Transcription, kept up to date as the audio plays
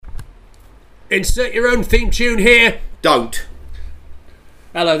Insert your own theme tune here. Don't.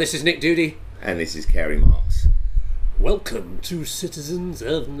 Hello, this is Nick Doody. And this is Kerry Marks. Welcome to Citizens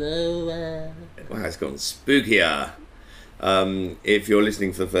of Nowhere. Wow, it's gone spookier. If you're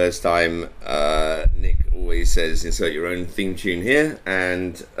listening for the first time, Nick always says insert your own theme tune here,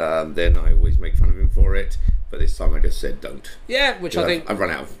 and then I always make fun of him for it. But this time I just said don't. Yeah, which I think... I've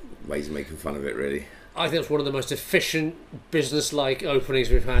run out of ways of making fun of it, really. I think it's one of the most efficient, business-like openings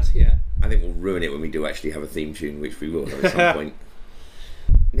we've had, yeah. I think we'll ruin it when we do actually have a theme tune, which we will have at some point.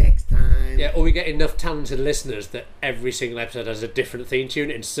 Next time. Yeah, or we get enough talented listeners that every single episode has a different theme tune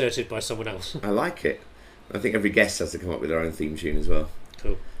inserted by someone else. I like it. I think every guest has to come up with their own theme tune as well.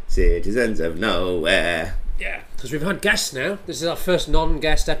 Cool. Citizens of Nowhere. Yeah, because we've had guests now. This is our first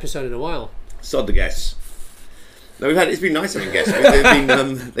non-guest episode in a while. Sod the guests. No, it's been nice having guests.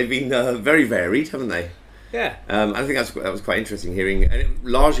 They've been very varied, haven't they? Yeah. I think that was quite interesting hearing. And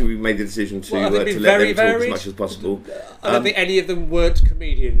largely we made the decision to let them talk as much as possible. I don't think any of them weren't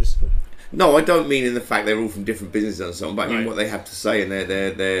comedians. No, I don't mean in the fact they're all from different businesses and so on, but I mean what they have to say and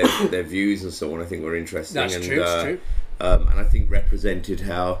their views and so on. I think were interesting. That's true. It's true. And I think represented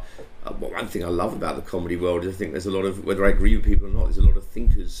how. One thing I love about the comedy world is I think there's a lot of, whether I agree with people or not, there's a lot of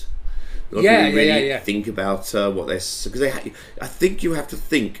thinkers. Really think about what they're, because I think you have to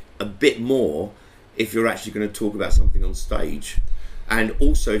think a bit more if you're actually going to talk about something on stage, and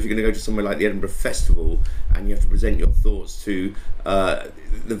also if you're going to go to somewhere like the Edinburgh Festival and you have to present your thoughts to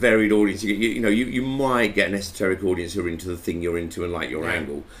the varied audience. You might get an esoteric audience who are into the thing you're into and like your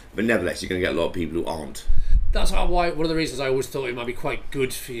angle, but nevertheless you're going to get a lot of people who aren't. That's why one of the reasons I always thought it might be quite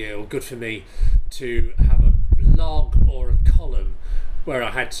good for you or good for me to have a blog or a column where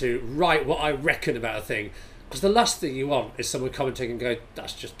I had to write what I reckon about a thing, because the last thing you want is someone commenting and go,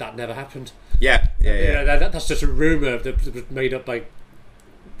 that never happened. Yeah. That's just a rumour that was made up by,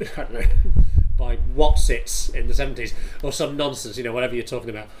 I don't know, by Watsits in the 70s or some nonsense, whatever you're talking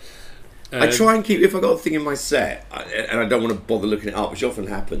about. I try and keep, if I've got a thing in my set and I don't want to bother looking it up, which often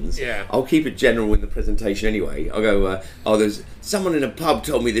happens, I'll keep it general in the presentation anyway. I'll go, there's someone in a pub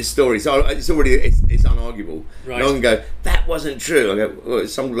told me this story, so it's unarguable. Right. And I can go, that wasn't true. I go, well,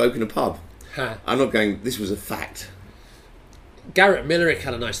 it's some bloke in a pub. Huh. I'm not going, this was a fact. Garrett Millerick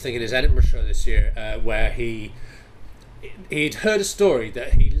had a nice thing in his Edinburgh show this year where he'd heard a story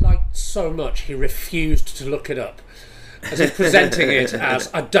that he liked so much he refused to look it up, as he's presenting it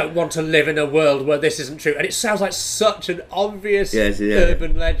as, I don't want to live in a world where this isn't true. And it sounds like such an obvious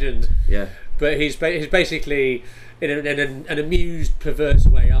urban legend. Yeah. But he's basically, in an amused, perverse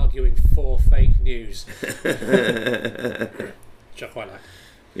way, arguing for fake news. Which I quite like.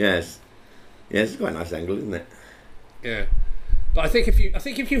 Yes. Yeah, it's quite a nice angle, isn't it? Yeah. But I think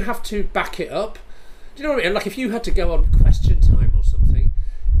if you have to back it up, do you know what I mean? Like if you had to go on Question Time or something,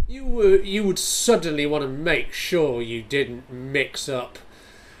 you would suddenly want to make sure you didn't mix up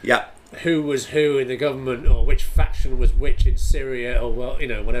who was who in the government or which faction was which in Syria or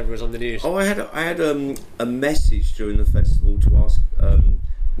whatever was on the news. Oh, I had a message during the festival to ask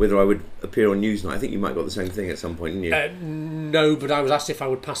whether I would appear on Newsnight. I think you might have got the same thing at some point, didn't you? No, but I was asked if I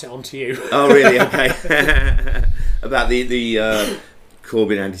would pass it on to you. Oh, really? Okay. About the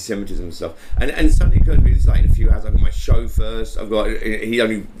Corbyn anti-Semitism and stuff, and suddenly it occurred to me, it's like in a few hours I've got my show first.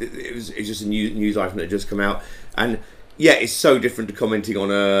 It's just a news item that had just come out, and it's so different to commenting on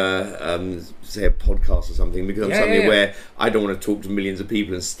say a podcast or something, because I'm suddenly aware I don't want to talk to millions of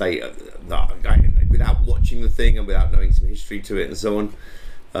people and state that without watching the thing and without knowing some history to it and so on.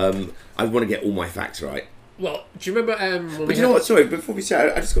 I want to get all my facts right. Well, do you remember? But you know what? Sorry, before we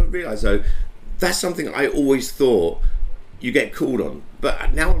say, I just got to realise though, that's something I always thought you get called on,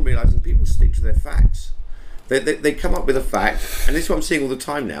 but now I'm realising people stick to their facts. They come up with a fact, and this is what I'm seeing all the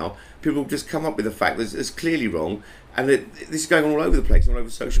time now. People just come up with a fact that's clearly wrong, and this is going on all over the place, all over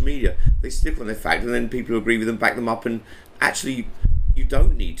social media. They stick on their fact, and then people who agree with them back them up, and actually, you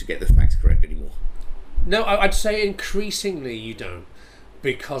don't need to get the facts correct anymore. No, I'd say increasingly you don't,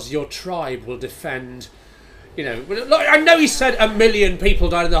 because your tribe will defend. I know he said 1 million people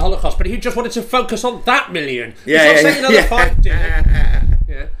died in the Holocaust, but he just wanted to focus on that million. He's not saying another 5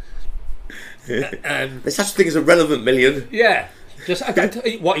 did. There's such a thing as a relevant million. Yeah. Just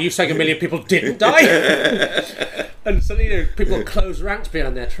what are you saying? 1 million people didn't die, and suddenly people close ranks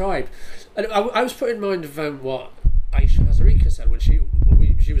behind their tribe. And I was put in mind of what Aisha Hazarika said when she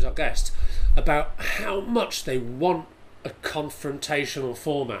was our guest about how much they want a confrontational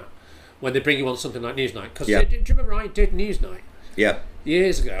format when they bring you on something like Newsnight. Because do you remember I did Newsnight? Yeah.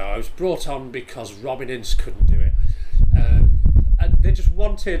 Years ago, I was brought on because Robin Ince couldn't do it, and they just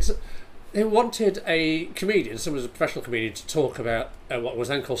wanted they wanted a comedian, someone who's a professional comedian, to talk about what was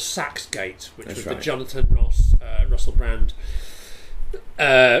then called Saxgate, which was the Jonathan Ross, Russell Brand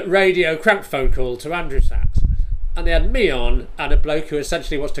radio crank phone call to Andrew Sachs. And they had me on, and a bloke who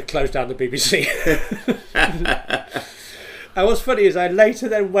essentially wants to close down the BBC. And what's funny is I later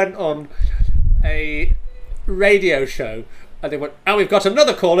then went on a radio show, and they went, "Oh, we've got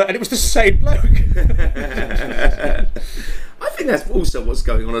another caller," and it was the same bloke. I think that's also what's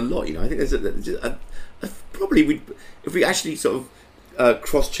going on a lot. I think there's probably if we actually sort of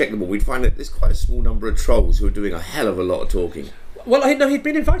cross-check them all, we'd find that there's quite a small number of trolls who are doing a hell of a lot of talking. Well, no, he'd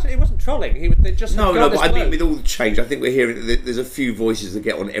been invited. He wasn't trolling. They just no. But I mean, with all the change, I think we're hearing that there's a few voices that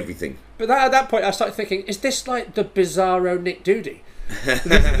get on everything. But at that point, I started thinking: is this like the bizarro Nick Doody? This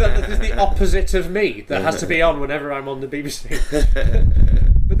is the opposite of me that has to be on whenever I'm on the BBC.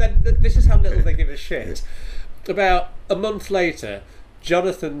 But then this is how little they give a shit. About a month later,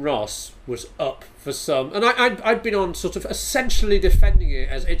 Jonathan Ross was up for some, and I'd been on sort of essentially defending it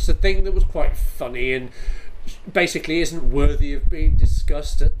as it's a thing that was quite funny and basically isn't worthy of being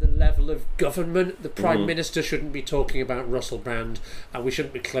discussed at the level of government. The Prime Minister shouldn't be talking about Russell Brand, and we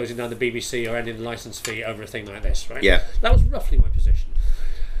shouldn't be closing down the BBC or ending the licence fee over a thing like this, right? Yeah. That was roughly my position.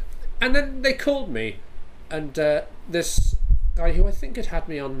 And then they called me, and this guy who I think had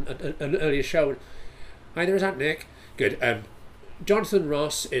me on an earlier show, "Hi there, is that Nick? Good. Jonathan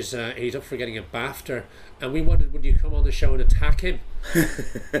Ross he's up for getting a BAFTA, and we wondered, would you come on the show and attack him?"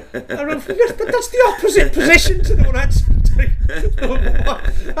 And I'm thinking, that's the opposite position to the one I had to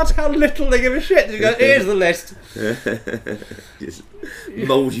take. That's how little they give a shit. They go, "Here's the list." Just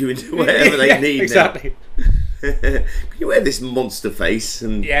mould you into whatever they need. Exactly. Can you wear this monster face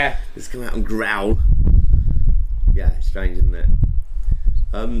and just come out and growl? Yeah, it's strange, isn't it?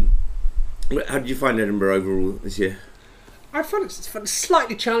 How did you find Edinburgh overall this year? I found it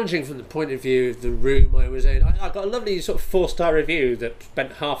slightly challenging from the point of view of the room I was in. I got a lovely sort of 4-star review that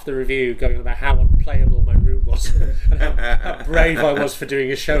spent half the review going on about how unplayable my room was and how brave I was for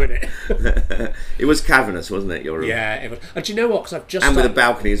doing a show in it. It was cavernous, wasn't it, your room? Yeah, it was. And do you know what? Because I've just with a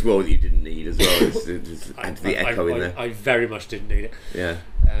balcony as well that you didn't need as well. Just add to the echo in there. I very much didn't need it. Yeah.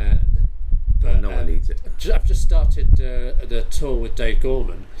 But no one needs it. I've just started the tour with Dave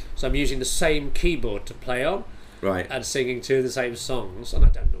Gorman, so I'm using the same keyboard to play on. Right. And singing two of the same songs, and I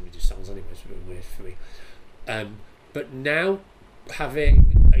don't normally do songs anyway, it's a bit weird for me. But now,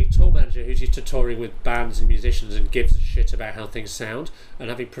 having a tour manager who's used to touring with bands and musicians and gives a shit about how things sound, and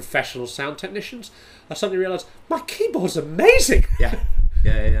having professional sound technicians, I suddenly realised my keyboard's amazing.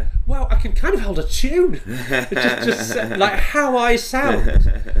 Yeah. Wow, I can kind of hold a tune. just like how I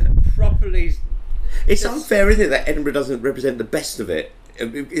sound properly. It's unfair, isn't it, that Edinburgh doesn't represent the best of it?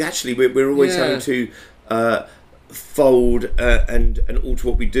 Actually, we're always having to fold and alter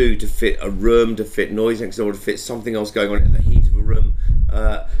what we do to fit a room, to fit noise next door, to fit something else going on in the heat of a room.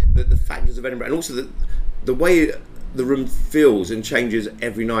 The factors of Edinburgh, and also the way the room feels and changes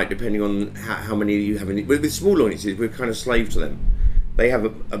every night depending on how many you have. With small audiences, we're kind of slave to them. They have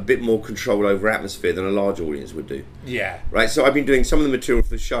a bit more control over atmosphere than a large audience would do. Yeah. Right. So I've been doing some of the material for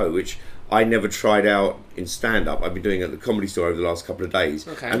the show, which I never tried out in stand-up. I've been doing it at the Comedy Store over the last couple of days,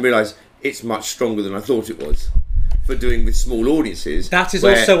 and realised it's much stronger than I thought it was for doing with small audiences. That is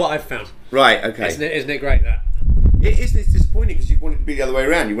also what I've found. Right, okay. Isn't it great, that? It's disappointing because you want it to be the other way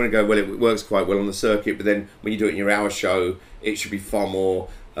around. You want to go, well, it works quite well on the circuit, but then when you do it in your hour show, it should be far more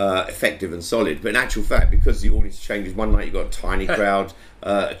effective and solid. But in actual fact, because the audience changes, one night you've got a tiny crowd,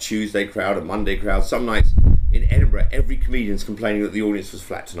 a Tuesday crowd, a Monday crowd. Some nights in Edinburgh, every comedian's complaining that the audience was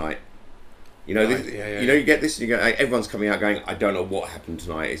flat tonight. You know, you get this, and you go, everyone's coming out going, I don't know what happened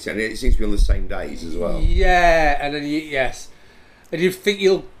tonight. And it seems to be on the same days as well. Yeah, and then and you think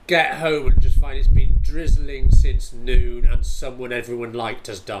you'll get home and just find it's been drizzling since noon, and someone everyone liked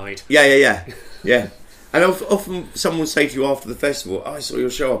has died. Yeah. And often someone will say to you after the festival, "Oh, I saw your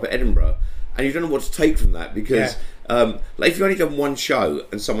show up at Edinburgh," and you don't know what to take from that because, like, if you've only done one show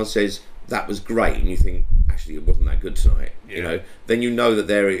and someone says that was great, and you think actually it wasn't that good tonight, you know, then you know that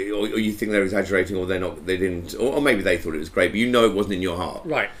they're, or you think they're exaggerating, or they didn't, or maybe they thought it was great, but you know it wasn't in your heart,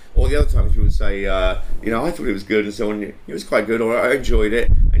 right? Or the other times people would say, I thought it was good, and so on. It was quite good, or I enjoyed it,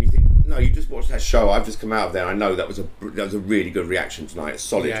 and you think, no, you just watched that show. I've just come out of there. I know that was a really good reaction tonight. It's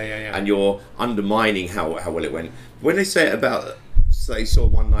solid, and you're undermining how well it went. When they say it about, say, saw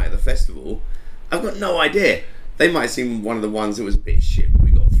one night at the festival, I've got no idea. They might have seen one of the ones that was a bit shit, but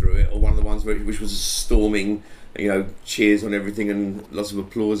we got through it, or one of the ones which was storming, cheers on everything and lots of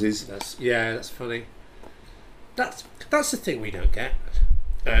applauses. That's funny. That's the thing we don't get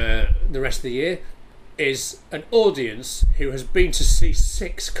the rest of the year. is an audience who has been to see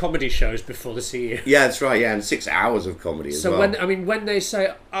 6 comedy shows before they see you. Yeah, that's right. Yeah, and 6 hours of comedy as well. So when they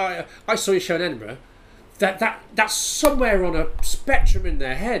say I saw your show in Edinburgh, that's somewhere on a spectrum in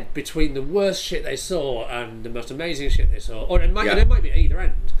their head between the worst shit they saw and the most amazing shit they saw, or it might be at either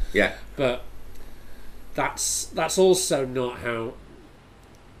end. Yeah, but that's also not how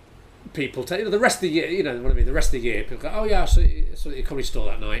people take the rest of the year. You know what I mean? The rest of the year, people go, "Oh yeah, I saw you at your comedy store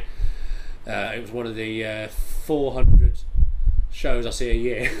that night." It was one of the 400 shows I see a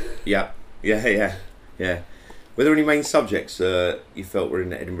year. Yeah. Were there any main subjects you felt were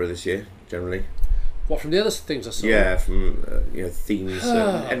in Edinburgh this year, generally? What, from the other things I saw? Yeah, from themes.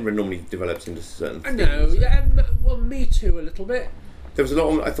 Edinburgh normally develops into certain themes. I know. Yeah, well, Me Too a little bit. There was a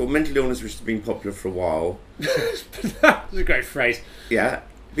lot. I thought mental illness, which has been popular for a while. That's a great phrase. Yeah.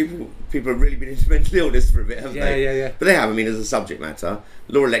 People have really been into mental illness for a bit, haven't they? Yeah. But they have. I mean, as a subject matter,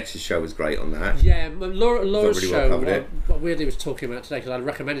 Laura Lex's show was great on that. Yeah, Laura's really show. Well what weirdly was talking about today, because I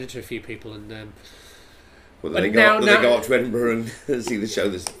recommended it to a few people, and they go up to Edinburgh and see the show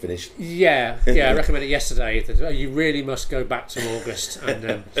that's finished. Yeah. I recommended it yesterday. That you really must go back to August.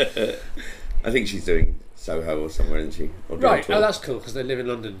 And I think she's doing Soho or somewhere, isn't she? Right. Oh, that's cool because they live in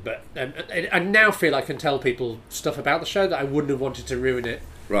London. But I now feel I can tell people stuff about the show that I wouldn't have wanted to ruin it.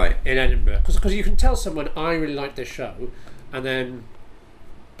 Right. In Edinburgh, because you can tell someone I really like this show, and then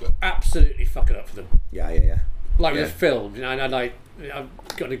absolutely fuck it up for them. Yeah. Like with films, and I've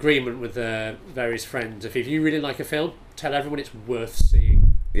got an agreement with various friends. If you really like a film, tell everyone it's worth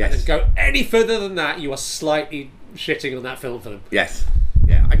seeing. Yes. And then go any further than that, you are slightly shitting on that film for them. Yes.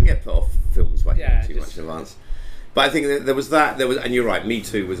 Yeah, I can get put off films by too much in advance. But I think that there was, and you're right. Me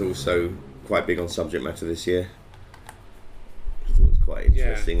Too was also quite big on subject matter this year. I thought it was quite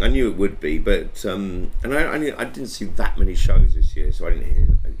interesting. Yeah. I knew it would be, but and I didn't see that many shows this year, so I didn't hear.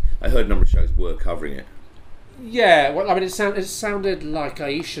 I heard a number of shows were covering it. Yeah, well, I mean, it sounded like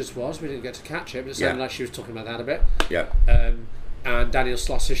Aisha's was. We didn't get to catch it, but it sounded like she was talking about that a bit. Yeah. And Daniel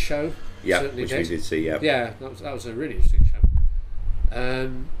Sloss's show. Yeah, which we did see. Yeah. Yeah, that was a really interesting show.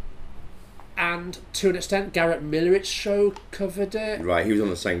 And to an extent, Garrett Millerich's show covered it. Right, he was on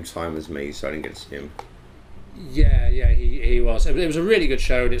the same time as me, so I didn't get to see him. Yeah, he was. It was a really good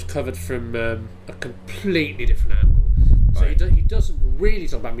show, and it's covered from a completely different angle. So he doesn't really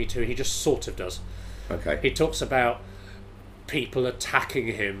talk about Me Too. He just sort of does. Okay. He talks about people attacking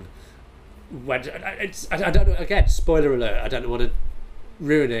him. When I don't know. Again, spoiler alert. I don't want to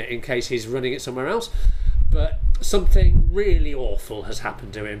ruin it in case he's running it somewhere else. But something really awful has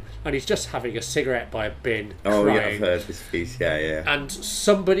happened to him, and he's just having a cigarette by a bin. Oh crying. yeah, I've heard this piece. Yeah. And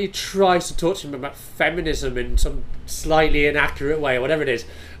somebody tries to talk to him about feminism in some slightly inaccurate way, or whatever it is,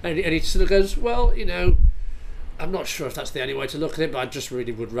 and he sort of goes, "Well, I'm not sure if that's the only way to look at it, but I just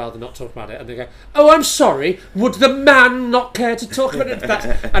really would rather not talk about it." And they go, "Oh, I'm sorry. Would the man not care to talk about it?"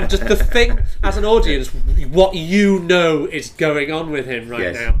 And just the thing, as an audience, what is going on with him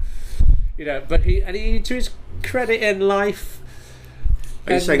right now. But he, to his credit in life,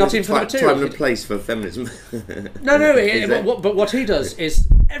 are you saying not there's even time and a place for feminism? No. But what he does is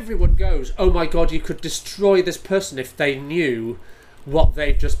everyone goes, "Oh my God, you could destroy this person if they knew what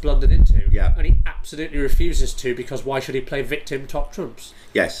they've just blundered into." Yeah. And he absolutely refuses to, because why should he play victim top trumps?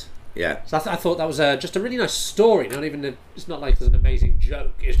 Yes. Yeah. So I thought that was just a really nice story. It's not like there's an amazing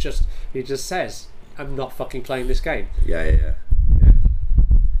joke. It's just he just says, "I'm not fucking playing this game." Yeah,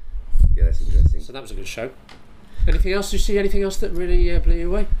 that's interesting. So that was a good show. Anything else? Did you see anything else that really blew you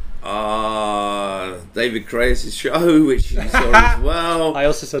away? David Koreas' show, which you saw as well. I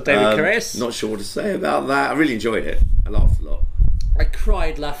also saw David Koreas. Not sure what to say about that. I really enjoyed it. I laughed a lot. I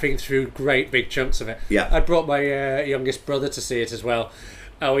cried laughing through great big chunks of it. Yeah. I brought my youngest brother to see it as well.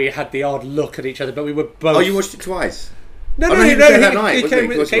 We had the odd look at each other, but we were both... Oh, you watched it twice? No, he came that night,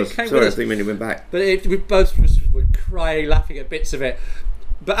 with us. Sorry, I think when he went back. But we both were crying, laughing at bits of it.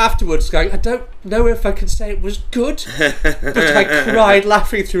 But afterwards going, I don't know if I can say it was good, but I cried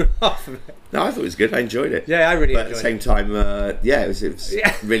laughing through half of it. No, I thought it was good. I enjoyed it. Yeah, I really enjoyed it. But at the same time, it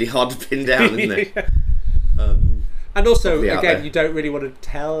was really hard to pin down, isn't it? And also, again, you don't really want to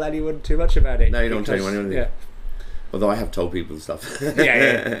tell anyone too much about it. No, you don't want to tell anyone anything. Yeah. Although I have told people stuff.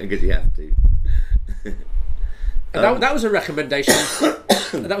 Yeah. Because you have to. And that was a recommendation.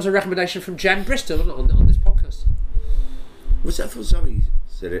 That was a recommendation from Jen Bristol on this podcast. Was that for Zoe?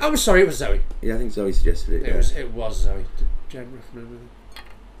 Said it. I'm sorry, it was Zoe. Yeah, I think Zoe suggested it. It was Zoe. Did Jen recommend it?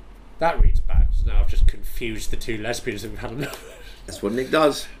 That reads back. So now I've just confused the two lesbians that we've had enough. That's what Nick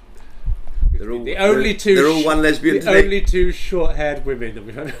does. They're all one lesbian. The only two short-haired women that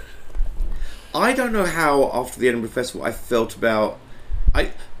we've had. I don't know how after the Edinburgh Festival I felt about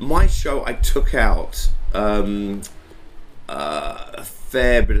My show, I took out a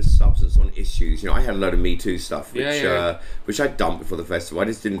fair bit of substance on issues. I had a load of Me Too stuff, which I dumped before the festival. I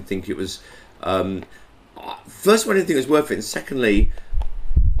just didn't think it was. First of all, I didn't think it was worth it, and secondly,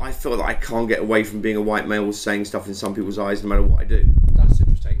 I feel that I can't get away from being a white male saying stuff in some people's eyes, no matter what I do. That's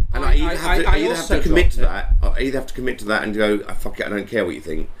interesting. And I either have to commit to that. I either have to commit to that and go, fuck it, I don't care what you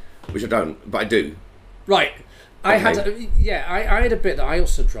think, which I don't, but I do. Right. I had a bit that I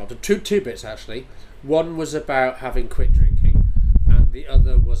also dropped. Two bits actually. One was about having quit drinking, and the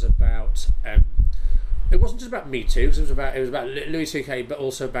other was about. It wasn't just about Me Too. It was about Louis C.K., but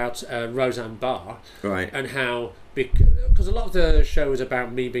also about Roseanne Barr, right? And how because a lot of the show is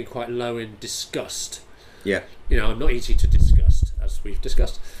about me being quite low in disgust. Yeah. I'm not easy to disgust, as we've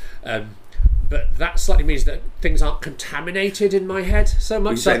discussed. But that slightly means that things aren't contaminated in my head so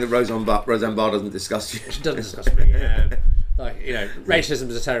much. You're saying that Roseanne Barr doesn't disgust you? She doesn't disgust me. Racism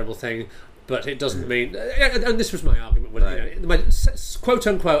is a terrible thing, but it doesn't mean. And this was my argument. My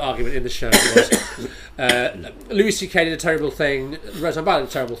quote-unquote argument in the show was Louis C.K. did a terrible thing, Roseanne Barr did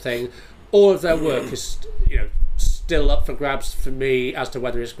a terrible thing. All of their work is, still up for grabs for me as to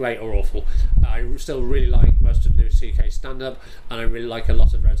whether it's great or awful. I still really like most of Louis C.K.'s stand-up, and I really like a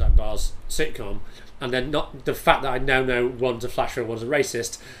lot of Roseanne Barr's sitcom. And then not the fact that I now know one's a flasher and one's a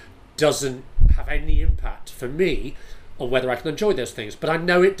racist doesn't have any impact for me on whether I can enjoy those things. But I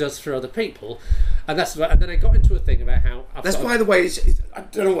know it does for other people, and then I got into a thing about how by the way, I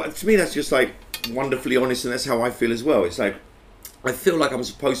don't know what, to me that's just like wonderfully honest, and that's how I feel as well. It's like I feel like I'm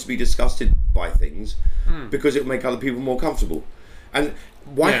supposed to be disgusted by things because it will make other people more comfortable. And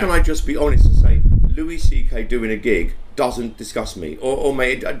why can't I just be honest and say Louis C.K. doing a gig doesn't disgust me, or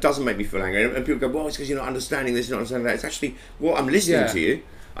it doesn't make me feel angry? And people go, well, it's because you're not understanding this, you're not understanding that. It's actually, well, I'm listening to you,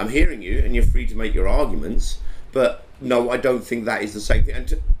 I'm hearing you, and you're free to make your arguments. But no, I don't think that is the same thing.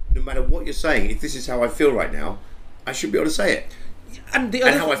 And no matter what you're saying, if this is how I feel right now, I should be able to say it. And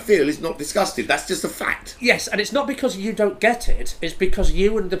how I feel is not disgusted. That's just a fact. Yes, and it's not because you don't get it. It's because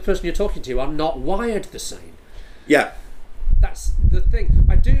you and the person you're talking to are not wired the same. Yeah. That's the thing.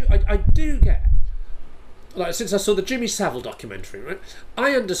 I do get. Like, since I saw the Jimmy Savile documentary, right?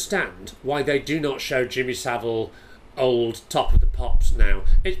 I understand why they do not show Jimmy Savile old Top of the Pops now.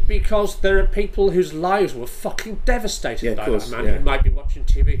 It's because there are people whose lives were fucking devastated by that man who might be watching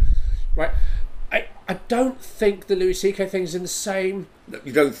TV. Right? I don't think the Louis C.K. thing's in the same...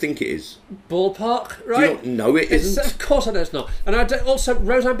 You don't think it is? Ballpark, right? You don't know it isn't? Of course I know it's not. And also,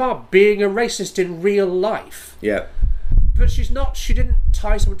 Roseanne Barr being a racist in real life. Yeah. But she's not... She didn't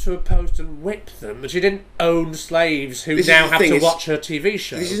tie someone to a post and whip them. And she didn't own slaves who now have to watch her TV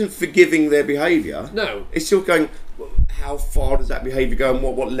show. This isn't forgiving their behaviour. No. It's still going, how far does that behaviour go and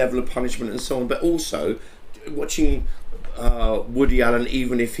what level of punishment and so on. But also, watching... Woody Allen,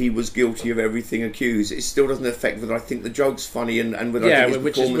 even if he was guilty of everything accused, it still doesn't affect whether I think the joke's funny and whether I think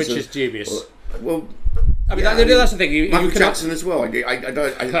his performance which is dubious. Well, I mean, that's the thing. Michael Jackson as well.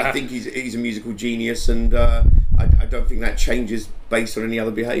 I think he's a musical genius, and I don't think that changes based on any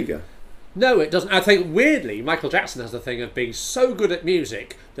other behaviour. No, it doesn't. I think weirdly, Michael Jackson has the thing of being so good at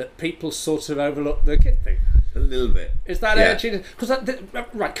music that people sort of overlook the kid thing. A little bit. Is that genius? Because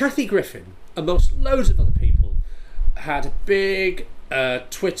right, Kathy Griffin, amongst loads of other people, had a big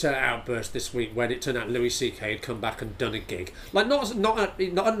Twitter outburst this week when it turned out Louis C.K. had come back and done a gig. Like not a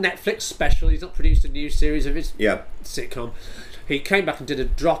Netflix special. He's not produced a new series of his sitcom. He came back and did a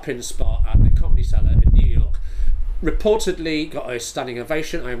drop-in spot at the Comedy Cellar in New York. Reportedly got a standing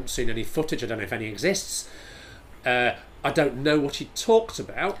ovation. I haven't seen any footage. I don't know if any exists. I don't know what he talked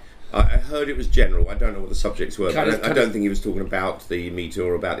about. I heard it was general. I don't know what the subjects were. I don't think he was talking about the Me Too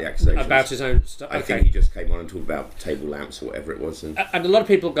or about the accusations. About his own stuff. I think he just came on and talked about table lamps or whatever it was. And a lot of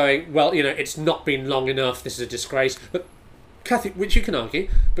people going, well, it's not been long enough. This is a disgrace. But Kathy, which you can argue,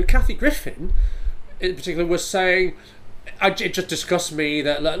 but Kathy Griffin, in particular, was saying, it just disgusts me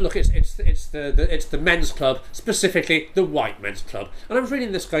that look, it's the men's club, specifically the white men's club. And I was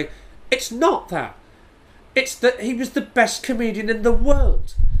reading this going, it's not that. It's that he was the best comedian in the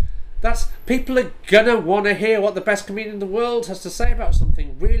world. People are gonna want to hear what the best comedian in the world has to say about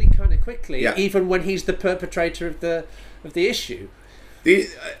something really kind of quickly, even when he's the perpetrator of the issue.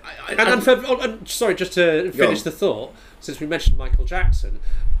 Sorry, just to finish the thought, since we mentioned Michael Jackson,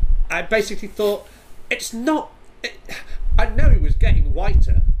 I basically thought it's not. I know he was getting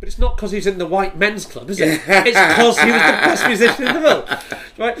whiter, but it's not because he's in the white men's club, is it? It's because he was the best musician in the world.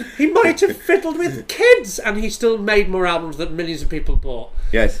 Right? He might have fiddled with kids, and he still made more albums that millions of people bought.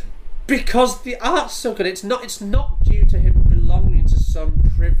 Yes. Because the art's so good. It's not due to him belonging to some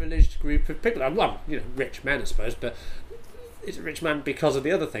privileged group of people. Well, rich men, I suppose, but is a rich man because of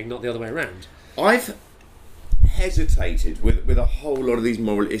the other thing, not the other way around. I've hesitated with a whole lot of these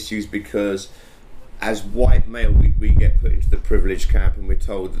moral issues because as white male we get put into the privileged camp, and we're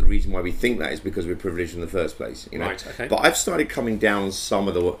told that the reason why we think that is because we're privileged in the first place, you know. Right, okay. But I've started coming down on some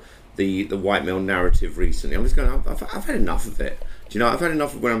of the white male narrative recently. I'm just going, I've had enough of it. Do you know, I've had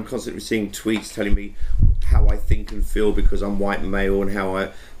enough of when I'm constantly seeing tweets telling me how I think and feel because I'm white male, and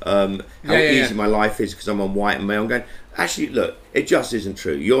how easy my life is because I'm a white male. I'm going, actually, look, it just isn't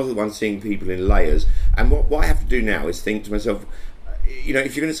true. You're the one seeing people in layers, and what I have to do now is think to myself, you know,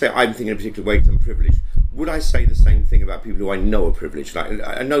 if you're going to say I'm thinking in a particular way because I'm privileged, would I say the same thing about people who I know are privileged? Like,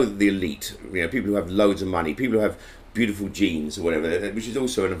 I know the elite, you know, people who have loads of money, people who have beautiful genes or whatever, which is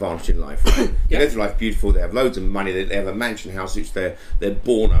also an advantage in life, right? They go through life beautiful, they have loads of money, they have a mansion house which they're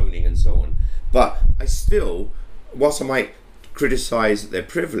born owning and so on. But I still, whilst I might criticise their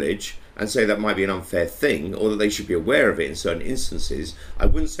privilege and say that might be an unfair thing, or that they should be aware of it in certain instances, I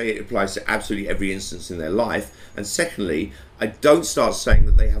wouldn't say it applies to absolutely every instance in their life. And secondly, I don't start saying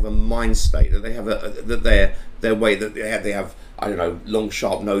that they have a mind state, that they have that their way, that they have I don't know, long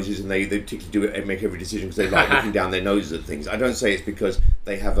sharp noses, and they particularly do it and make every decision because they like looking down their noses at things. I don't say it's because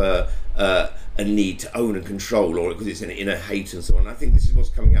they have a need to own and control, or because it's an inner hate and so on. I think this is what's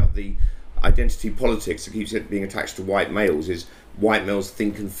coming out of the identity politics that keeps it being attached to white males, is white males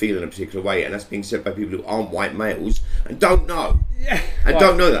think and feel in a particular way, and that's being said by people who aren't white males and don't know.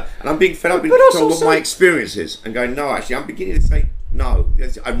 Don't know that. And I'm being fed up being told what my experience is and going, no, actually, I'm beginning to say no.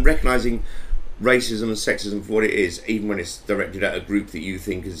 I'm recognising racism and sexism for what it is, even when it's directed at a group that you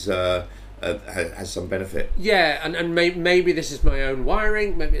think is has some benefit. Yeah, and maybe this is my own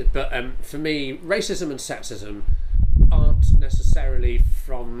wiring, but for me, racism and sexism aren't necessarily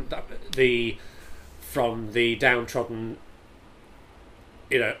from the downtrodden,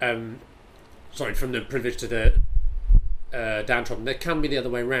 from the privileged to the downtrodden. There can be the other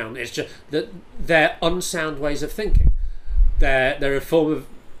way around. It's just that they're unsound ways of thinking. They're a form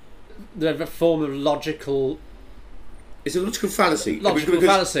of logical. It's a logical fallacy.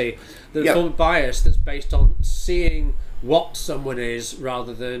 Fallacy. The form of bias that's based on seeing what someone is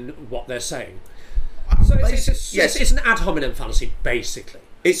rather than what they're saying. So it's an ad hominem fallacy, basically.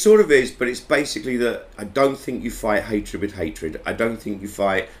 It sort of is, but it's basically that I don't think you fight hatred with hatred. I don't think you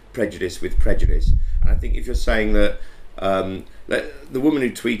fight prejudice with prejudice. And I think if you're saying that the woman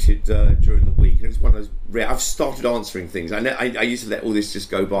who tweeted during the week, and it was one of those rare. I've started answering things. I used to let all this just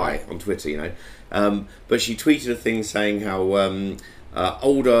go by on Twitter, but she tweeted a thing saying how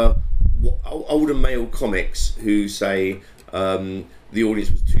older male comics who say the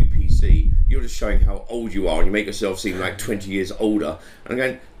audience was too PC, you're just showing how old you are, and you make yourself seem like 20 years older. And I'm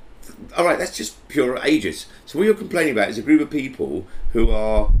going, all right, that's just pure ageist. So what you're complaining about is a group of people who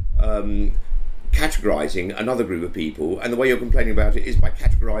are categorising another group of people, and the way you're complaining about it is by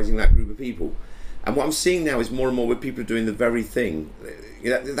categorising that group of people. And what I'm seeing now is more and more where people are doing the very thing,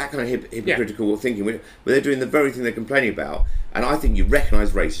 that kind of hypocritical thinking, where they're doing the very thing they're complaining about. And I think you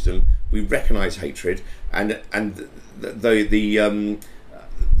recognise racism, we recognise hatred, and the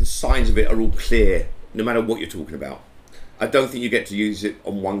signs of it are all clear, no matter what you're talking about. I don't think you get to use it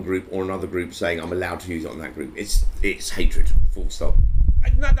on one group or another group saying I'm allowed to use it on that group. It's hatred, full stop.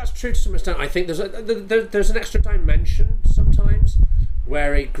 That's true to some extent. I think there's an extra dimension sometimes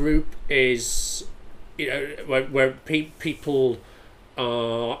where a group is, where people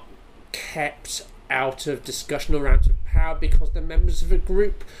are kept out of discussion or out of power because they're members of a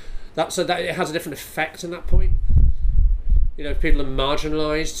group. So that it has a different effect in that point. If people are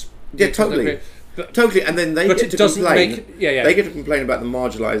marginalised. Yeah, totally. Totally, and then they get to complain. They get to complain about the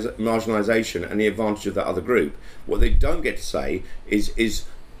marginalisation and the advantage of that other group. What they don't get to say is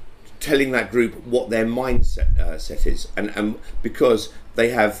telling that group what their mindset set is, and because they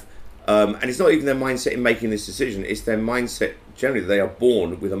have, and it's not even their mindset in making this decision. It's their mindset. Generally, they are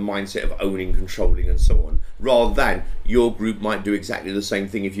born with a mindset of owning, controlling, and so on. Rather than your group might do exactly the same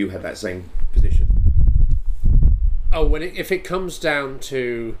thing if you had that same position. Oh, if it comes down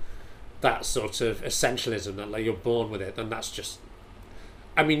to that sort of essentialism that you're born with it, then that's just.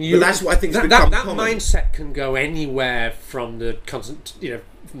 I mean, but that's what I think. That mindset can go anywhere from the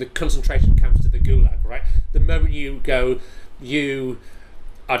from the concentration camps to the gulag, right? The moment you go, you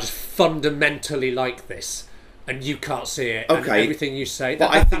are just fundamentally like this, and you can't see it. Okay. And everything you say.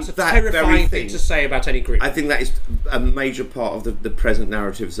 That's a terrifying thing to say about any group. I think that is a major part of the present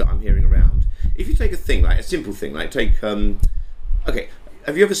narratives that I'm hearing around. If you take a simple thing, like take,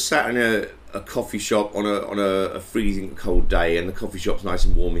 have you ever sat in a coffee shop on a freezing cold day, and the coffee shop's nice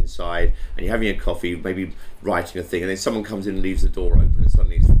and warm inside, and you're having a coffee, maybe writing a thing, and then someone comes in and leaves the door open, and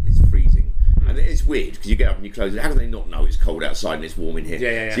suddenly it's freezing. And weird because you get up and you close it. How can they not know it's cold outside and it's warm in here?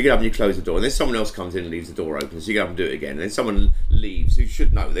 Yeah. So you get up and you close the door, and then someone else comes in and leaves the door open. So you get up and do it again, and then someone leaves who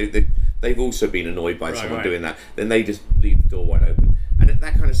should know. They've also been annoyed by someone doing that. Then they just leave the door wide open. And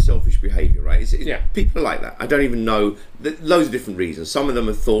that kind of selfish behaviour, right? People are like that. I don't even know. Loads of different reasons. Some of them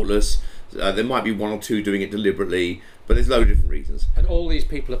are thoughtless. There might be one or two doing it deliberately, but there's loads of different reasons. And all these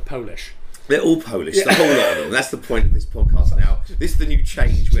people are Polish. They're all Polish, the whole lot of them. That's the point of this podcast now. This is the new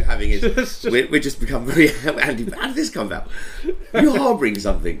change we're having. Is we're just become very anti. How did this come about? You're harbouring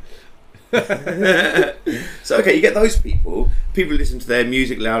something. So okay, you get those people who listen to their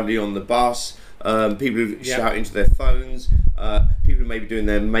music loudly on the bus. People who shout into their phones, people who may be doing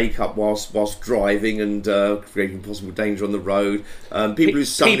their makeup whilst driving and creating possible danger on the road. People who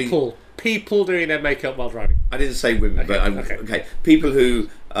suddenly people doing their makeup while driving. I didn't say women, but okay. People who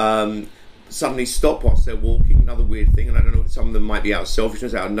suddenly stop whilst they're walking. Another weird thing, and I don't know. Some of them might be out of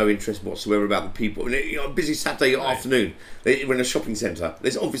selfishness, out of no interest whatsoever about the people. And a busy Saturday afternoon, we're in a shopping centre.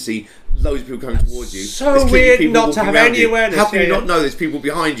 There's obviously loads of people coming towards you. So weird not to have any awareness. How can you not know there's people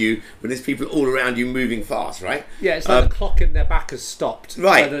behind you when there's people all around you moving fast, right? Yeah, it's like the clock in their back has stopped.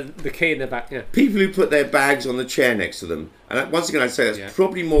 Right. So the key in their back, yeah. People who put their bags on the chair next to them. And once again, I'd say that's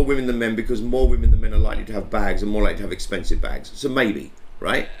probably more women than men, because more women than men are likely to have bags and more likely to have expensive bags. So maybe,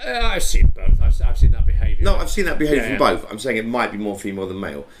 right? I've seen both. I've seen that behaviour. No, I've seen that behaviour from both. I'm saying it might be more female than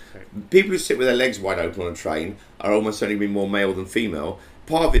male. Okay. People who sit with their legs wide open on a train are almost certainly be more male than female.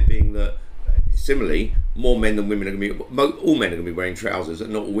 Part of it being that, similarly, more men than women are going to be. All men are going to be wearing trousers,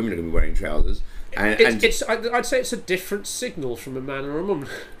 and not all women are going to be wearing trousers. I'd say it's a different signal from a man or a woman.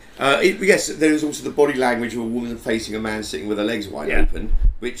 Yes, there is also the body language of a woman facing a man sitting with her legs wide open,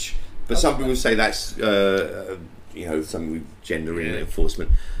 but some people say that's something with gender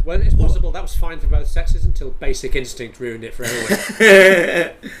enforcement. Well, it's possible that was fine for both sexes until Basic Instinct ruined it for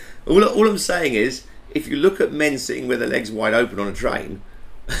everyone. All I'm saying is, if you look at men sitting with their legs wide open on a train,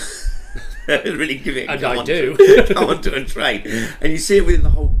 really giving it come onto a train, and you see it within the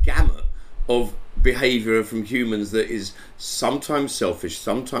whole gamut of behaviour from humans that is sometimes selfish,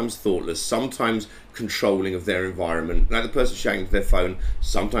 sometimes thoughtless, sometimes controlling of their environment. Like the person shouting to their phone,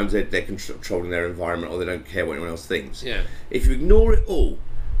 sometimes they're controlling their environment, or they don't care what anyone else thinks. Yeah. If you ignore it all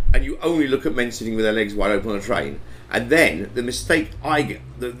and you only look at men sitting with their legs wide open on a train, and then the mistake I get,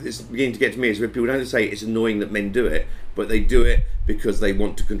 that's beginning to get to me, is where people don't say it's annoying that men do it, but they do it because they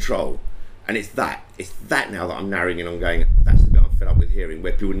want to control. And it's that now that I'm narrowing in on going, that's the bit I'm fed up with hearing,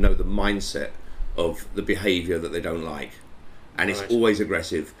 where people know the mindset of the behaviour that they don't like, and it's always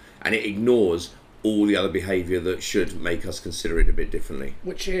aggressive, and it ignores all the other behaviour that should make us consider it a bit differently.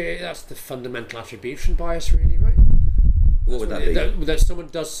 Which that's the fundamental attribution bias, really, right? What would that be? That someone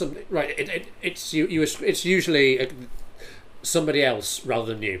does something right. It's it's usually somebody else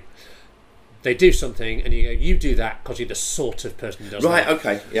rather than you. They do something, and you go, you do that because you're the sort of person who does that. Right.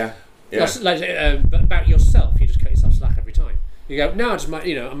 Okay. Yeah. But about yourself, you just cut yourself slack every time. You go, no, just my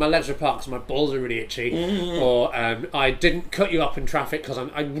legs are apart because my balls are really itchy, or I didn't cut you up in traffic because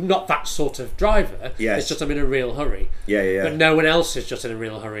I'm not that sort of driver. Yes. It's just I'm in a real hurry. Yeah. But no one else is just in a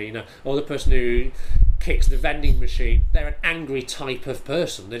real hurry, or the person who kicks the vending machine, they're an angry type of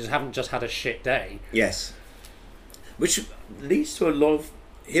person. They just haven't just had a shit day. Yes. Which leads to a lot of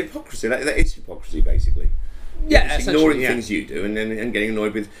hypocrisy. That is hypocrisy, basically. Yeah, it's ignoring things you do and getting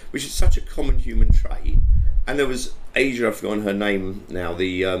annoyed with, which is such a common human trait. And there was Asia, I've forgotten her name now,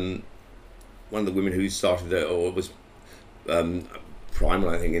 the one of the women who started or was primal,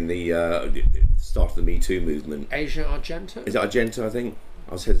 I think, in the start of the Me Too movement. Asia Argento? Is it Argento, I think?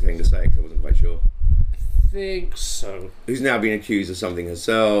 I was hesitating to say it because I wasn't quite sure. I think so. Who's now been accused of something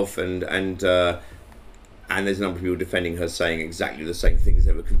herself, and there's a number of people defending her, saying exactly the same thing as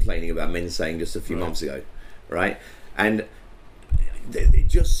they were complaining about men saying just a few months ago, right? And it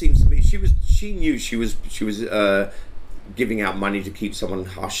just seems to me she knew she was giving out money to keep someone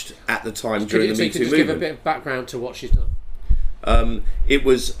hushed at the time during the Me Too movement. Give a bit of background to what she's done. It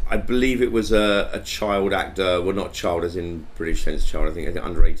was, I believe, it was a child actor. Well, not child as in British sense child. I think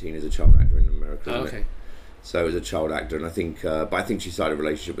under 18 is a child actor in America. Oh, okay. So it was a child actor, and I think, but I think she started a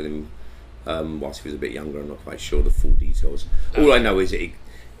relationship with him whilst he was a bit younger. I'm not quite sure the full details. All I know is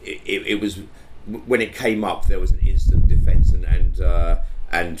it was, when it came up, there was an instant defence,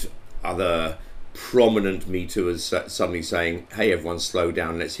 and other prominent Me Tooers suddenly saying, "Hey, everyone, slow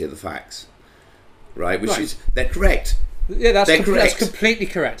down. Let's hear the facts." Right, which is, they're correct. Yeah, that's completely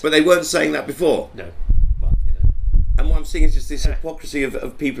correct. But they weren't saying that before. No. And what I'm seeing is just this hypocrisy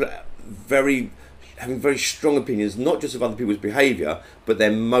of people very having very strong opinions, not just of other people's behaviour, but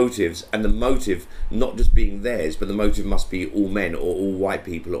their motives, and the motive not just being theirs, but the motive must be all men or all white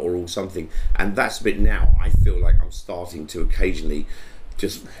people or all something. And that's a bit now, I feel like I'm starting to occasionally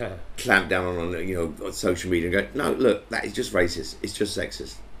just clamp down on social media and go, no, look, that is just racist, it's just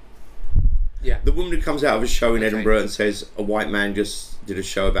sexist. Yeah. The woman who comes out of a show in Edinburgh and says, a white man just did a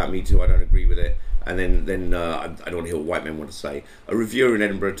show about Me Too, I don't agree with it. And then I don't want to hear what white men want to say. A reviewer in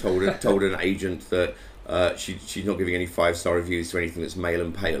Edinburgh told an agent that she's not giving any 5-star reviews to anything that's male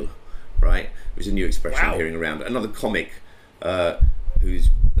and pale, right? Which is a new expression I'm hearing around. Another comic who's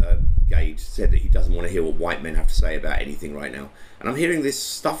gay said that he doesn't want to hear what white men have to say about anything right now. And I'm hearing this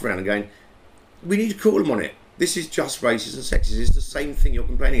stuff around and going, we need to call them on it. This is just racist and sexist. It's the same thing you're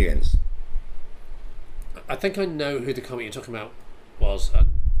complaining against. I think I know who the comic you're talking about was.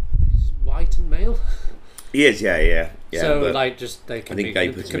 He's white and male. He is, yeah. So they can I think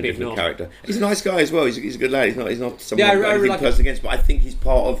Gay puts him in a different character. He's a nice guy as well. He's a good lad. He's not someone I I've got anything like personal against. But I think he's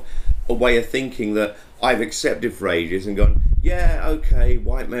part of a way of thinking that I've accepted for ages and gone, yeah, okay,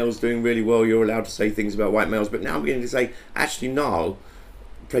 white males doing really well. You're allowed to say things about white males, but now I'm beginning to say, actually, no,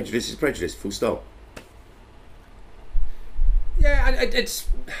 prejudice is prejudice. Full stop. Yeah, it's.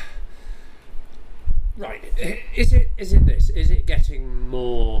 Right, is it this? Is it getting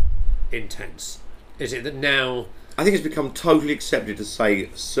more intense? Is it that now... I think it's become totally accepted to say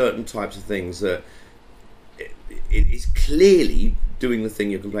certain types of things that it is clearly doing the thing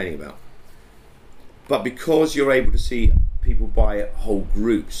you're complaining about. But because you're able to see people by whole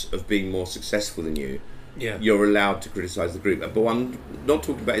groups of being more successful than you, you're allowed to criticise the group. But what I'm not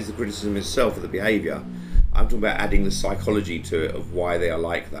talking about is the criticism itself of the behaviour. I'm talking about adding the psychology to it of why they are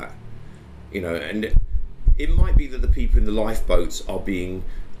like that. And it might be that the people in the lifeboats are being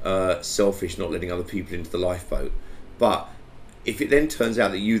selfish, not letting other people into the lifeboat. But if it then turns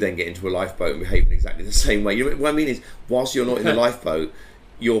out that you then get into a lifeboat and behave in exactly the same way, what I mean is, whilst you're not in the lifeboat,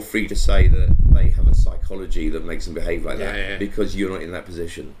 you're free to say that they have a psychology that makes them behave like that because you're not in that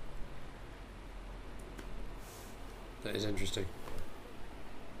position. That is interesting.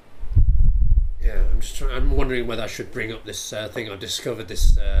 Yeah, I'm wondering whether I should bring up this thing I discovered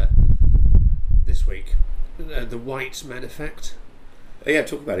this week, the white man effect. Oh, yeah,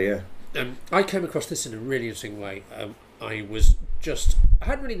 talk about it. Yeah. I came across this in a really interesting way. I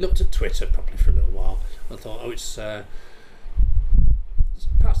hadn't really looked at Twitter properly for a little while. I thought, it's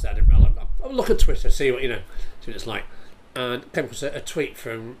past Edinburgh. I'll look at Twitter, see what it's like. And came across a tweet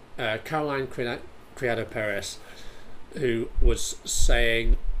from Caroline Criado Perez, who was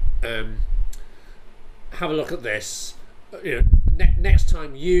saying, have a look at this. Next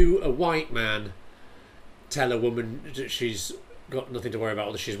time you, a white man, tell a woman that she's got nothing to worry about,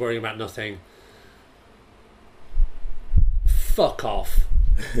 or that she's worrying about nothing, fuck off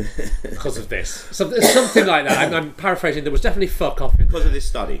because of this. Something like that. I'm paraphrasing. There was definitely fuck off because of this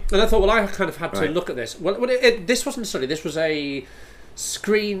study. And I thought, I kind of had to look at this. Well, this wasn't a study. This was a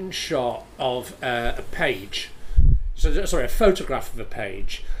screenshot of a page. A photograph of a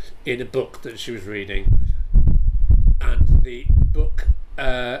page in a book that she was reading, and the book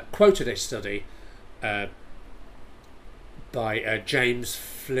quoted a study by James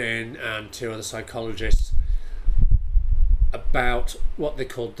Flynn and 2 other psychologists about what they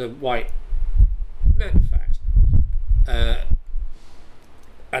called the white men effect.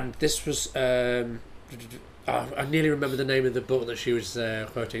 And this was I nearly remember the name of the book that she was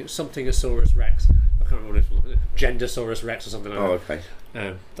quoting. Something-asaurus Rex. I can't remember what it was. Gendersaurus Rex or something like that. Okay.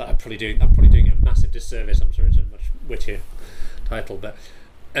 That I'm probably doing a massive disservice. I'm sure it's a much wittier title, but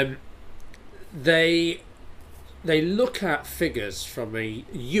they look at figures from a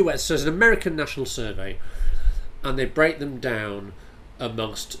US, so it's an American national survey, and they break them down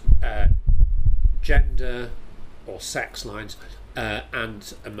amongst gender or sex lines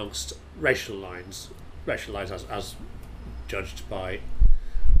and amongst racial lines as judged by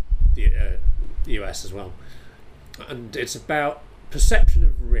the US as well. And it's about perception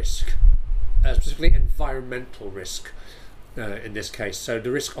of risk, specifically environmental risk in this case. So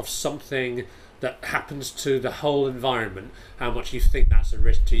the risk of something that happens to the whole environment, how much you think that's a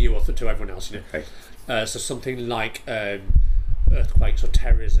risk to you or to everyone else. Okay. So something like earthquakes or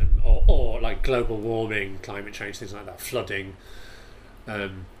terrorism or like global warming, climate change, things like that, flooding.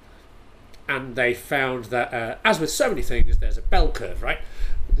 And they found that, as with so many things, there's a bell curve, right?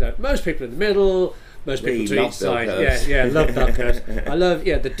 Most people in the middle, most people to each side. Love bell curves. I love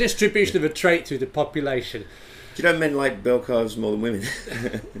the distribution of a trait through the population. Do you know men like bell curves more than women?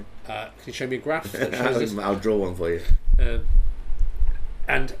 Can you show me a graph that shows this? I'll draw one for you.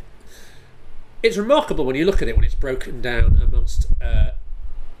 And it's remarkable when you look at it when it's broken down amongst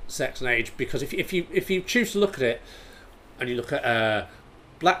sex and age, because if you choose to look at it, and you look at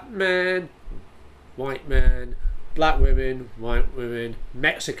black man, white man, black women, white women,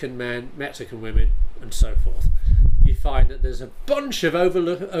 Mexican men, Mexican women, and so forth, you find that there's a bunch of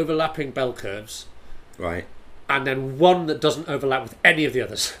overlapping bell curves, right, and then one that doesn't overlap with any of the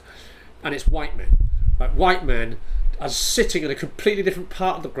others, and it's white men. Like, white men are sitting in a completely different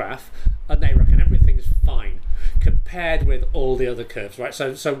part of the graph, and they reckon everything's fine compared with all the other curves, right?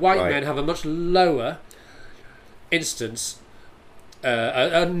 So white men have a much lower instance,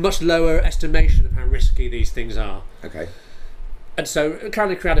 a much lower estimation of how risky these things are. Okay. And so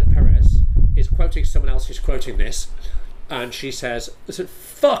Carolina Criado Perez is quoting someone else who's quoting this, and she says, "Listen,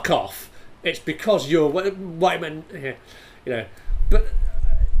 fuck off. It's because you're white men here, you know." But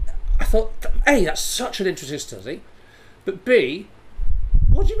I thought, A, that's such an interesting study, but B,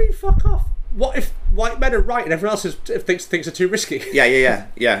 what do you mean fuck off? What if white men are right and everyone else thinks things are too risky?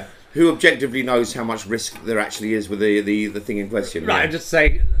 Yeah. Who objectively knows how much risk there actually is with the thing in question? Right, yeah. I'm just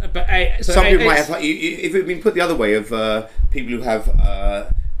saying. But some people might have, if it had been put the other way, of people who have, I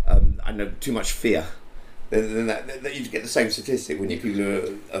know, too much fear, then that you get the same statistic when you people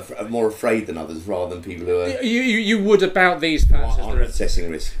who are more afraid than others, rather than people who are. You would about these facts aren't assessing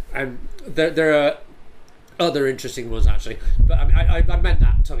risk. And there are other interesting ones actually, but I meant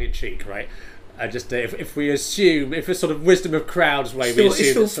that tongue in cheek, right? Just if we assume, if it's sort of wisdom of crowds way, we assume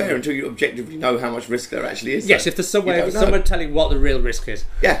it's still fair until you objectively know how much risk there actually is. Yes, if there's some way of someone telling what the real risk is.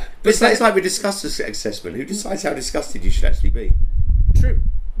 Yeah, but it's like we discussed this assessment. Who decides how disgusted you should actually be? True,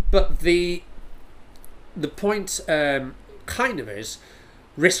 but the point kind of is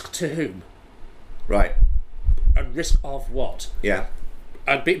risk to whom, right? And risk of what? Yeah,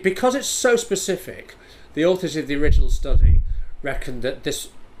 and because it's so specific, the authors of the original study reckon that this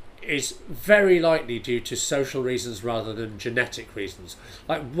is very likely due to social reasons rather than genetic reasons.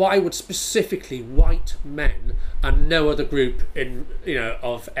 Like, why would specifically white men and no other group in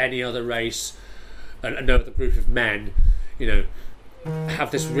of any other race and no other group of men have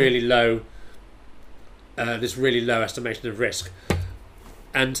this really low estimation of risk?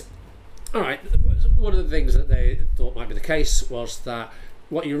 And all right, one of the things that they thought might be the case was that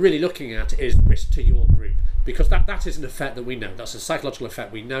what you're really looking at is risk to your group, because that is an effect that we know. That's a psychological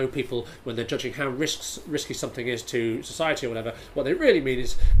effect. We know people, when they're judging how risky something is to society or whatever, what they really mean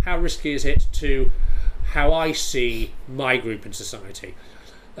is how risky is it to how I see my group in society.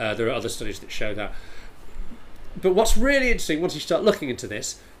 There are other studies that show that. But what's really interesting, once you start looking into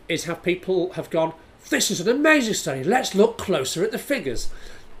this, is how people have gone, this is an amazing study, let's look closer at the figures.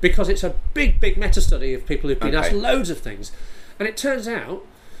 Because it's a big meta-study of people who've been asked loads of things. And it turns out,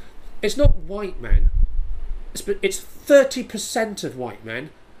 it's not white men, it's 30% of white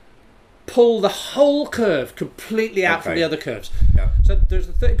men pull the whole curve completely out from the other curves. Yeah. So there's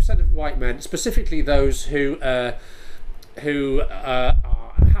the 30% of white men, specifically those who are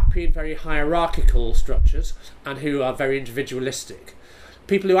happy in very hierarchical structures and who are very individualistic.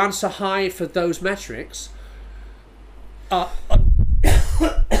 People who answer high for those metrics are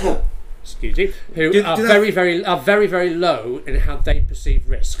excuse me, who are very low in how they perceive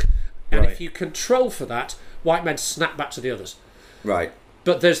risk. And if you control for that, white men snap back to the others. Right.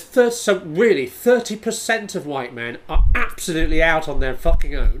 But there's 30% of white men are absolutely out on their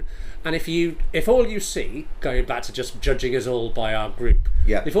fucking own. And if all you see, going back to just judging us all by our group,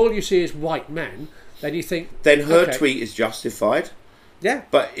 if all you see is white men, then you think... Then her tweet is justified. Yeah.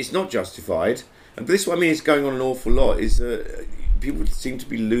 But it's not justified. And this, I mean, is going on an awful lot, is people seem to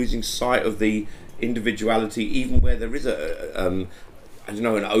be losing sight of the individuality, even where there is an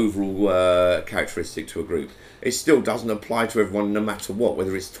overall characteristic to a group. It still doesn't apply to everyone, no matter what,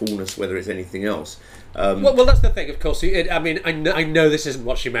 whether it's tallness, whether it's anything else. Well, that's the thing, of course. I know this isn't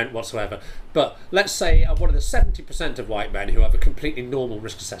what she meant whatsoever, but let's say one of the 70% of white men who have a completely normal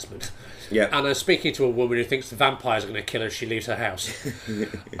risk assessment, and are speaking to a woman who thinks the vampires are going to kill her if she leaves her house.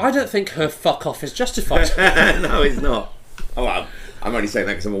 I don't think her fuck off is justified. No, it's not. Oh, well, I'm only saying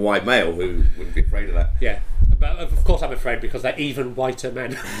that because I'm a white male who wouldn't be afraid of that. Yeah, but of course I'm afraid because they're even whiter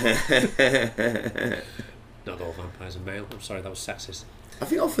men. Not all vampires are male. I'm sorry, that was sexist. I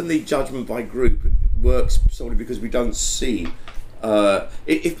think often the judgment by group works solely because we don't see.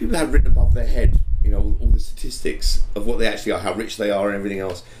 If people had written above their head, all the statistics of what they actually are, how rich they are, and everything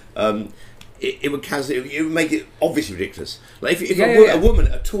else, it would make it obviously ridiculous. Like if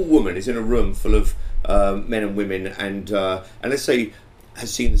a tall woman is in a room full of men and women, and let's say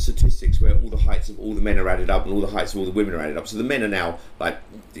has seen the statistics where all the heights of all the men are added up and all the heights of all the women are added up. So the men are now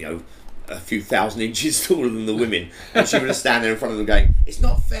a few thousand inches taller than the women, and she would have stand there in front of them going, "It's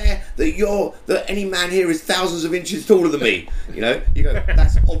not fair that any man here is thousands of inches taller than me." You know, you go,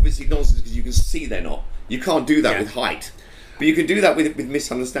 that's obviously nonsense because you can see they're not. You can't do that with height. But you can do that with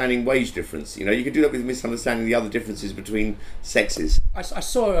misunderstanding wage difference. You know, you can do that with misunderstanding the other differences between sexes. I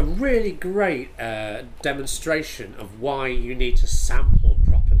saw a really great demonstration of why you need to sample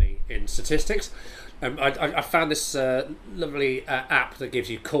properly in statistics. I found this lovely app that gives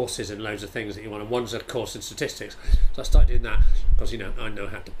you courses in loads of things that you want, and one's a course in statistics. So I started doing that because, you know, I know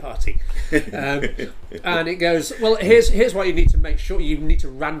how to party. And it goes, well, here's what you need to make sure. You need to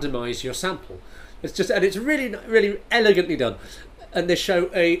randomise your sample. It's really, really elegantly done. And they show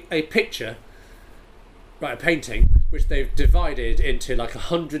a picture, right, a painting, which they've divided into like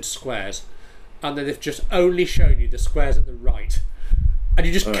 100 squares, and then they've just only shown you the squares at the right, and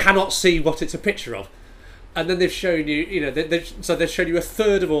you just cannot see what it's a picture of. And then they've shown you, you know, they've shown you a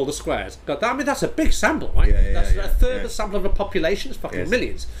third of all the squares. God, I mean, that's a big sample, right? That's a third of the sample of a population. It's fucking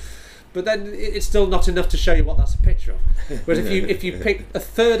millions. But then it's still not enough to show you what that's a picture of. Whereas if you pick a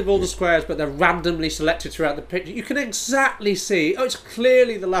third of all the squares, but they're randomly selected throughout the picture, you can exactly see. Oh, it's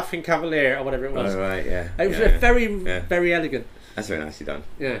clearly the Laughing Cavalier or whatever it was. Oh, right, yeah. It was very elegant. That's very nicely done.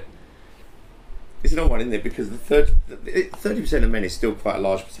 Yeah. It's an odd one, isn't it? Because the 30% of men is still quite a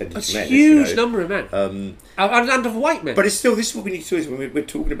large percentage of men. It's a huge number of men. And of white men. But it's still, this is what we need to do, is when we're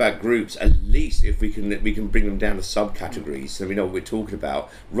talking about groups, at least if we can bring them down to subcategories so we know what we're talking about,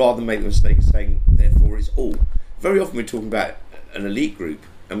 rather than make the mistake of saying, therefore it's all. Very often we're talking about an elite group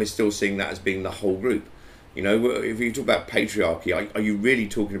and we're still seeing that as being the whole group. You know, if you talk about patriarchy, are you really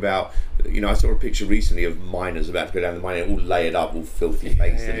talking about, you know, I saw a picture recently of miners about to go down the mine, all layered up, all filthy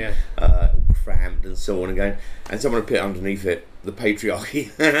faced, all cramped and so on, and someone had put underneath it the patriarchy,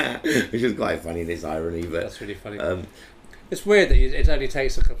 which is quite funny in its irony. But that's really funny. It's weird that it only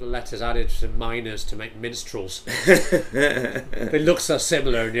takes a couple of letters added to miners to make minstrels. They look so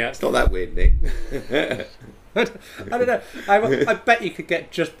similar, and yet it's not that weird, Nick. I don't know. I bet you could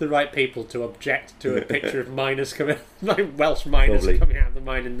get just the right people to object to a picture of miners coming, like Welsh miners coming out of the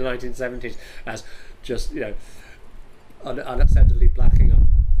mine in the 1970s, as just, you know, unacceptably blacking up.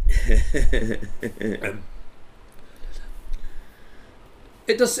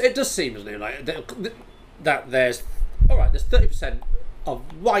 It does seem, doesn't it, like that there's 30%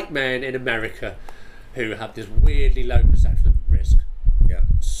 of white men in America who have this weirdly low perception of risk. Yeah.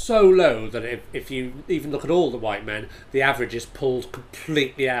 So low that if you even look at all the white men, the average is pulled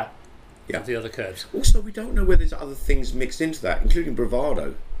completely out of the other curves. Also, we don't know whether there's other things mixed into that, including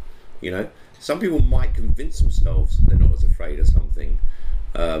bravado. You know, some people might convince themselves they're not as afraid of something,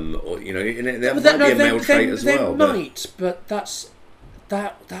 or, you know, and that might be a male trait as well. They might, but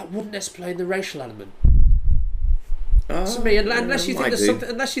that wouldn't explain the racial element. To me, unless you think there's something,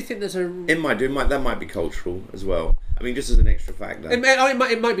 unless you think there's a, it might do. That might be cultural as well. I mean, just as an extra factor.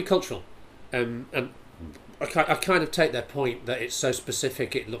 It might be cultural, and I kind of take their point that it's so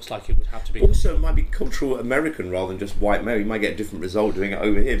specific. It looks like it would have to be. Also, it might be cultural American rather than just white male. You might get a different result doing it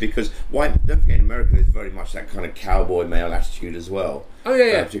over here because don't forget, in America there's very much that kind of cowboy male attitude as well. Oh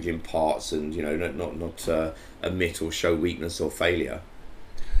yeah. Particularly in parts, and you know, not admit or show weakness or failure.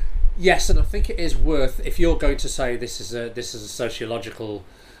 Yes, and I think it is worth, if you're going to say this is a sociological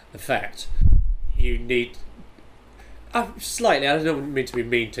effect, you need slightly. I don't mean to be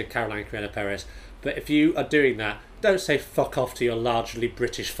mean to Caroline Criana Perez, but if you are doing that, don't say fuck off to your largely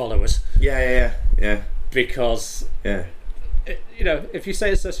British followers. Yeah. Because you know, if you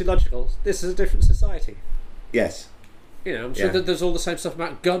say it's sociological, this is a different society. Yes. You know, I'm sure that there's all the same stuff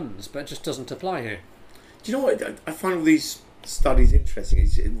about guns, but it just doesn't apply here. Do you know what I find all these studies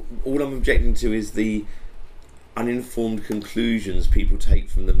interesting? All I'm objecting to is the uninformed conclusions people take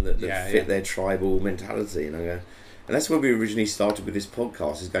from them that fit their tribal mentality, and that's where we originally started with this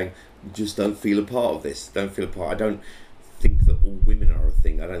podcast, is going, just don't feel a part of this, don't feel a part. I don't think that all women are a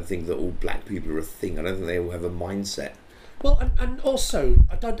thing, I don't think that all black people are a thing, I don't think they all have a mindset. Well, and also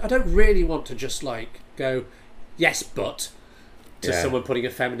I don't really want to just like go yes but to someone putting a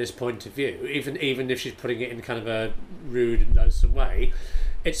feminist point of view, even if she's putting it in kind of a rude and loathsome way.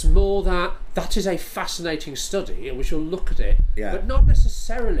 It's more that is a fascinating study, and we shall look at it, but not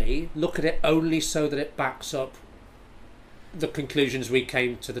necessarily look at it only so that it backs up the conclusions we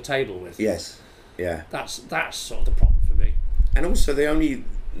came to the table with. Yes, yeah. That's sort of the problem for me. And also, they only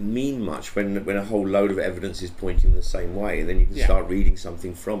mean much when a whole load of evidence is pointing the same way, and then you can start reading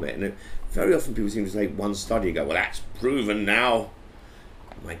something from it. And very often people seem to take one study and go, well, that's proven now,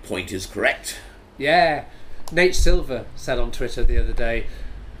 my point is correct. Yeah. Nate Silver said on Twitter the other day,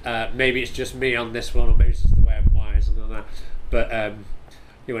 maybe it's just me on this one, or maybe it's just the way I'm wired, something like that, but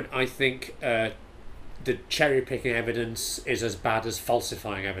He went, I think the cherry picking evidence is as bad as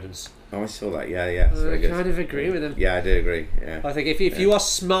falsifying evidence. Oh, I saw that. Yeah. I kind of agree with him. Yeah, I do agree. Yeah. I think if you are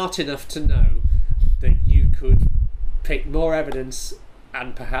smart enough to know that you could pick more evidence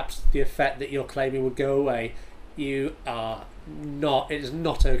and perhaps the effect that you're claiming would go away, you are not. It is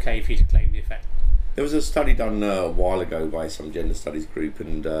not okay for you to claim the effect. There was a study done a while ago by some gender studies group,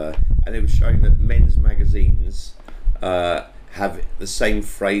 and it was showing that men's magazines have the same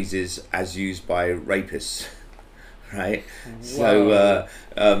phrases as used by rapists, right? So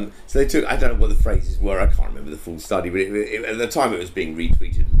they took, I don't know what the phrases were, I can't remember the full study, but at the time it was being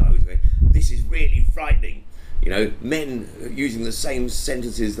retweeted loads. This is really frightening. Men using the same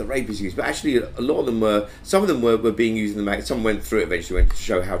sentences that rapists use, but actually a lot of them some of them were being used in the magazine. Some went through it eventually, went to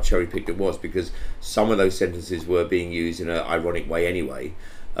show how cherry-picked it was, because some of those sentences were being used in an ironic way anyway.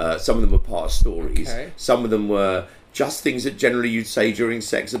 Some of them were part of stories. Okay. Some of them were just things that generally you'd say during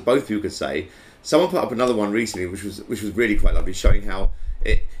sex that both people could say. Someone put up another one recently, which was really quite lovely, showing how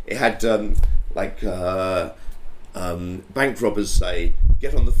it had bank robbers say,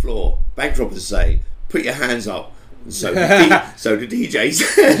 "Get on the floor." Bank robbers say, "Put your hands up." And so do DJs.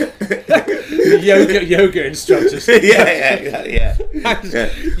 yoga instructors. Yeah.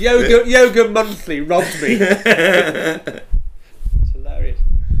 Yoga monthly robbed me. It's hilarious.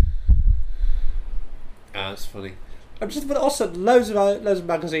 That's funny. But also loads of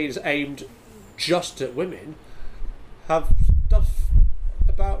magazines aimed just at women have stuff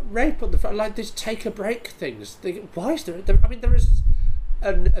about rape on the front, like these take a break things. Why is there? There is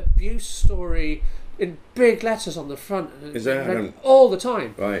an abuse story in big letters on the front. Is there all the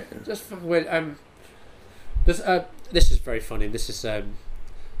time? Right. Just fucking weird. This is very funny. This is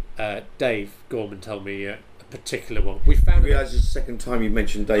Dave Gorman told me a particular one. We found. I realise it's the second time you've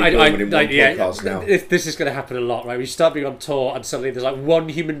mentioned Dave Gorman in one podcast now. This is going to happen a lot, right? We start being on tour, and suddenly there's like one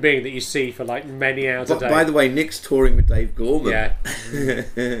human being that you see for like many hours a day. By the way, Nick's touring with Dave Gorman.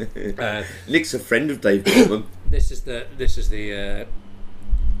 Yeah. Nick's a friend of Dave Gorman. This is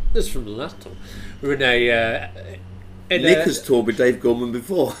from the last tour. We're in a. Nick has toured with Dave Gorman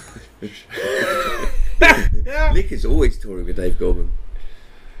before. Nick is always touring with Dave Gorman.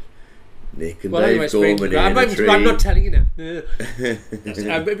 Nick and Dave Gorman in a tree. I'm not telling you now.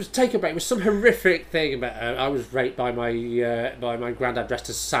 It was take a break. It was some horrific thing about I was raped by my granddad dressed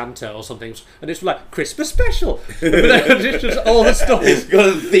as Santa or something, and it's like Christmas special. It's just all the stories. You've got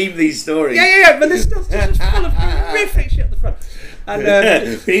to theme these stories. Yeah. But this stuff's just full of horrific shit at the front. And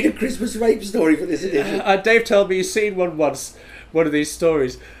we need a Christmas rape story for this edition. Dave told me he's seen one once, one of these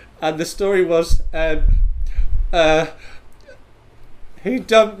stories, and the story was. He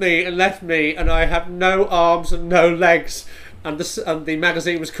dumped me and left me, and I have no arms and no legs. And the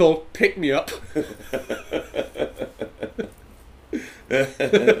magazine was called Pick Me Up.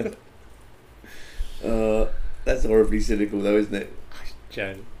 That's horribly cynical, though, isn't it?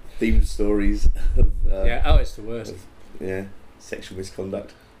 Joe. Themed stories of it's the worst. Sexual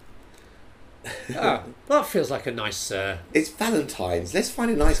misconduct. That feels like a nice. It's Valentine's. Let's find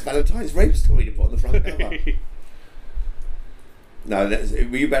a nice Valentine's rape story to put on the front cover. No,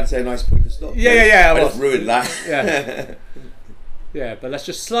 were you about to say a nice point to stop? Yeah. I just ruined that. Yeah, but let's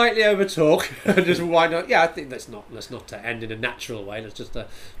just slightly over talk and just wind up. Yeah, I think let's not end in a natural way. Let's just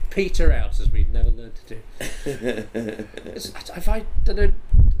peter out as we've never learned to do. Have I done a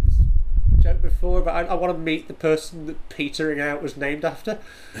joke before? But I want to meet the person that petering out was named after.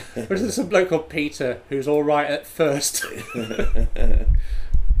 Or is there some bloke called Peter who's all right at first?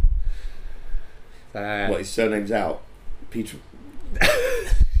 What, his surname's out? Peter.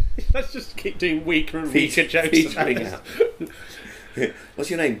 Let's just keep doing weaker and weaker jokes about this. What's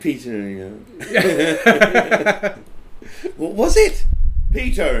your name? Peter. What was it?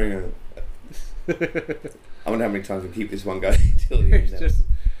 Peter. I wonder how many times we keep this one going until the end.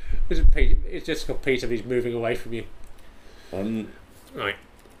 It's just called Peter. He's moving away from you. Right.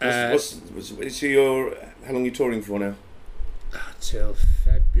 So how long are you touring for now? Till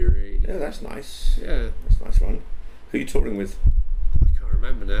February. Yeah, that's nice. Yeah, that's a nice one. Who are you touring with? I can't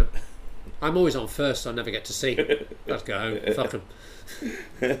remember now. I'm always on first, so I never get to see. Let's go home. Fuck them.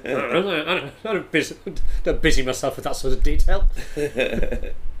 I don't busy myself with that sort of detail.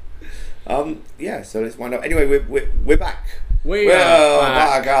 So let's wind up. Anyway, we're back. We're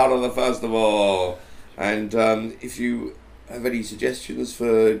back out on the festival. And if you have any suggestions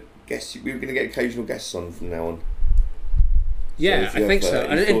for guests, we're going to get occasional guests on from now on. Yeah, I think so.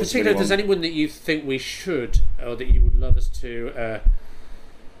 And in particular, if there's anyone that you think we should, or that you would love us to,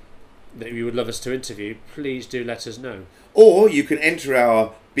 interview, please do let us know. Or you can enter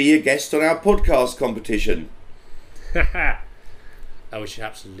be a guest on our podcast competition. Oh, we should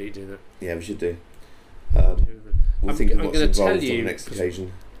absolutely do that. Yeah, we should do. I'm We'll think of going what's to involved tell on the you, next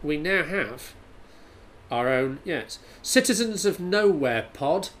occasion. we now have our own, Citizens of Nowhere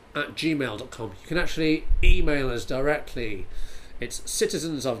pod at gmail.com. You can actually email us directly. It's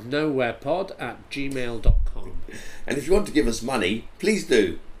citizensofnowherepod at gmail.com. And if you want to give us money, please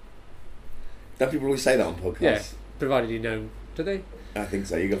do. Don't people always say that on podcasts? Yeah, provided you know. Do they? I think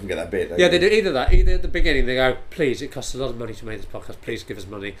so. You often get that bit. Yeah, they do either that. Either at the beginning they go, please, it costs a lot of money to make this podcast, please give us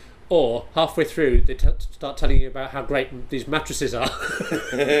money. Or halfway through they start telling you about how great these mattresses are.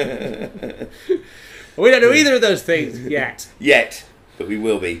 We don't do either of those things yet. But we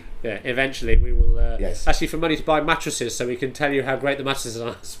will be. Yeah, eventually we will yes. ask you for money to buy mattresses so we can tell you how great the mattresses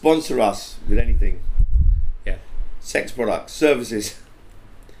are. Sponsor us with anything. Yeah. Sex products, services.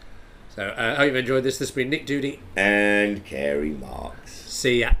 So I hope you've enjoyed this. This has been Nick Doody. And Kerry Marks.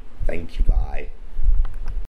 See ya. Thank you, bye.